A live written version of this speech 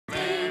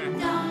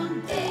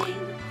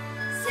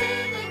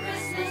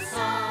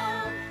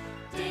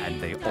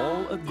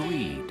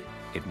agreed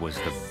it was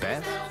the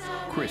best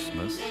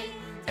Christmas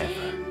ever.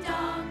 Ding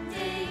dong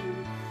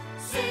ding,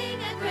 sing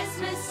a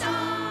Christmas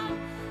song.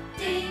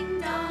 Ding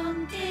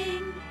dong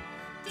ding,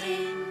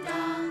 ding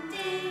dong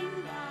ding,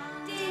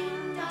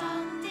 ding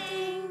dong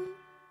ding.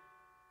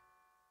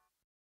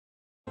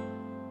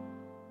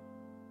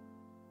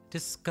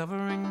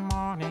 Discovering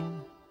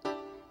morning,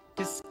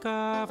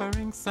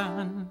 discovering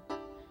sun,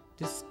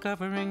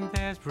 discovering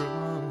there's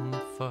room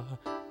for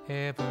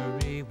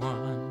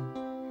everyone.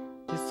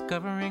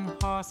 Discovering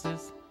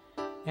horses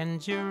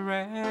and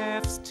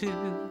giraffes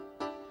too.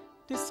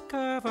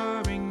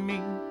 Discovering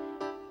me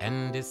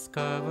and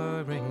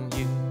discovering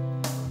you.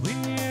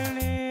 We're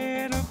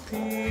little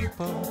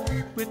people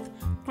with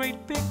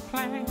great big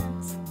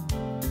plans.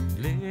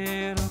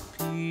 Little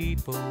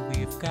people,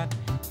 we've got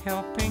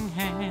helping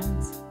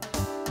hands.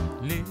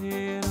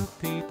 Little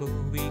people,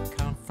 we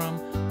count from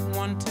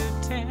 1 to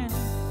 10.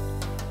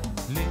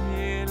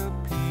 Little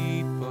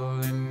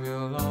people, and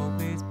we'll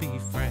always be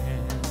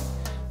friends.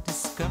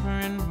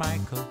 Discovering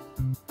Michael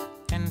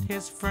and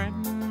his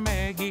friend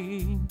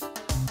Maggie.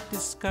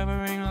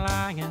 Discovering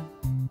Lion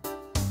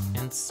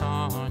and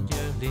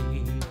Sonia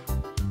Lee.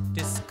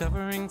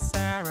 Discovering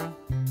Sarah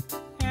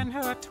and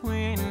her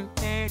twin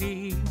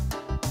Eddie.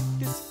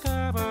 Discovering